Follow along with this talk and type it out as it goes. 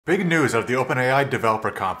Big news out of the OpenAI Developer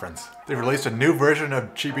Conference. They released a new version of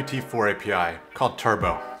GPT-4 API called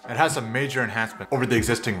Turbo. It has some major enhancements over the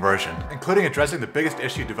existing version, including addressing the biggest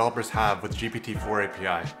issue developers have with GPT-4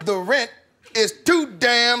 API. The rent is too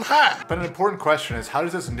damn high. But an important question is, how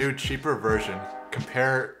does this new, cheaper version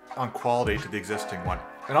compare on quality to the existing one?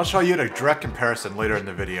 And I'll show you a direct comparison later in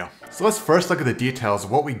the video. So let's first look at the details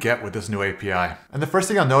of what we get with this new API. And the first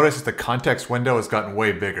thing you'll notice is the context window has gotten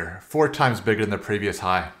way bigger, 4 times bigger than the previous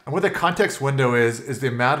high. And what the context window is the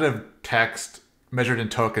amount of text measured in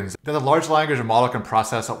tokens that the large language model can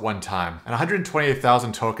process at one time. And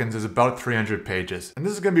 128,000 tokens is about 300 pages. And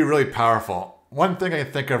this is going to be really powerful. One thing I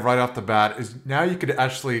can think of right off the bat is now you could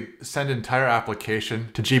actually send an entire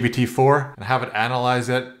application to GPT-4 and have it analyze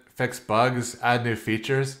it, fix bugs, add new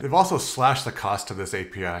features. They've also slashed the cost of this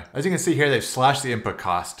API. As you can see here, they've slashed the input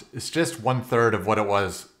cost. It's just 1/3 of what it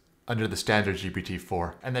was under the standard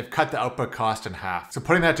GPT-4. And they've cut the output cost in half. So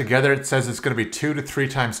putting that together, it says it's going to be 2 to 3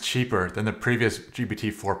 times cheaper than the previous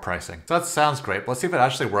GPT-4 pricing. So that sounds great, but let's see if it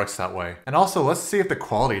actually works that way. And also, let's see if the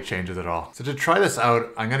quality changes at all. So to try this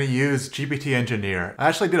out, I'm going to use GPTEngineer. I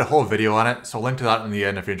actually did a whole video on it, so I'll link to that in the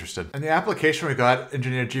end if you're interested. And the application we got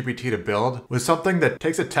Engineer GPT to build was something that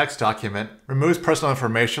takes a text document, removes personal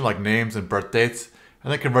information like names and birth dates,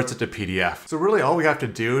 and then converts it to PDF. So really all we have to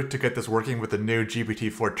do to get this working with the new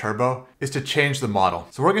GPT-4 Turbo is to change the model.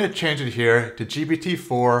 So we're going to change it here to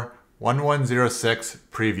GPT-4 1106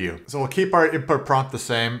 preview. So we'll keep our input prompt the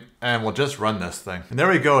same and we'll just run this thing. And there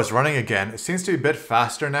we go, it's running again. It seems to be a bit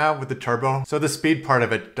faster now with the turbo, so the speed part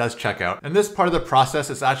of it does check out. And this part of the process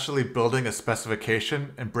is actually building a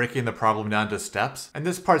specification and breaking the problem down to steps. And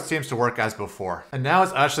this part seems to work as before. And now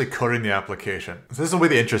it's actually coding the application. So this will be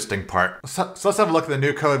the interesting part. So let's have a look at the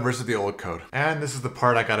new code versus the old code. And this is the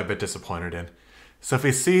part I got a bit disappointed in. So if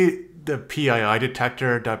we see the PII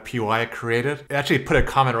detector.py I created, it actually put a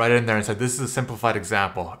comment right in there and said, this is a simplified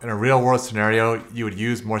example. In a real world scenario, you would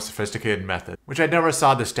use more sophisticated method, which I never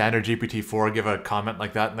saw the standard GPT-4 give a comment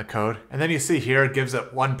like that in the code. And then you see here, it gives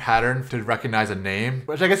it one pattern to recognize a name,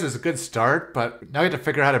 which I guess is a good start, but now you have to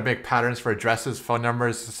figure out how to make patterns for addresses, phone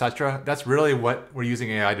numbers, etc. That's really what we're using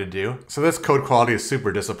AI to do. So this code quality is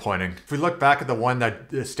super disappointing. If we look back at the one that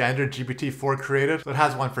the standard GPT-4 created, so it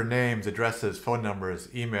has one for names, addresses, phone numbers,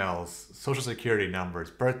 emails, social security numbers,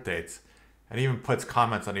 birth dates, and even puts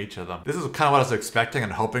comments on each of them. This is kind of what I was expecting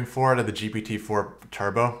and hoping for out of the GPT-4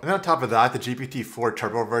 Turbo. And then on top of that, the GPT-4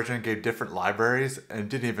 Turbo version gave different libraries and it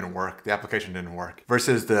didn't even work. The application didn't work.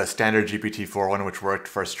 Versus the standard GPT-4 one, which worked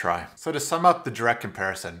first try. So to sum up the direct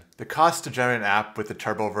comparison, the cost to generate an app with the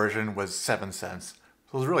Turbo version was 7 cents.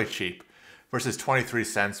 So it was really cheap, versus 23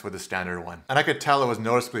 cents with the standard one. And I could tell it was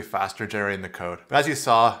noticeably faster generating the code. But as you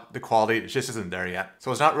saw, the quality just isn't there yet.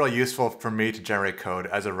 So it's not really useful for me to generate code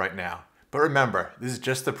as of right now. But remember, this is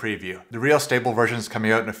just the preview. The real stable version is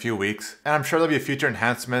coming out in a few weeks, and I'm sure there'll be future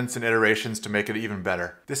enhancements and iterations to make it even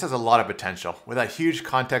better. This has a lot of potential. With that huge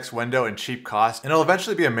context window and cheap cost, and it'll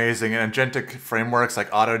eventually be amazing in agentic frameworks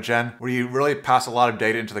like AutoGen, where you really pass a lot of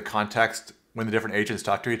data into the context when the different agents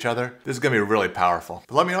talk to each other. This is going to be really powerful.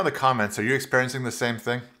 But let me know in the comments, are you experiencing the same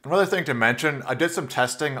thing? Another thing to mention, I did some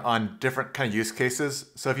testing on different kind of use cases.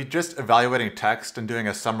 So if you're just evaluating text and doing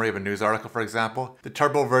a summary of a news article, for example, the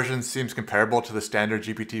Turbo version seems comparable to the standard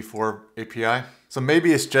GPT-4 API. So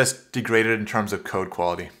maybe it's just degraded in terms of code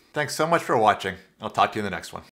quality. Thanks so much for watching. I'll talk to you in the next one.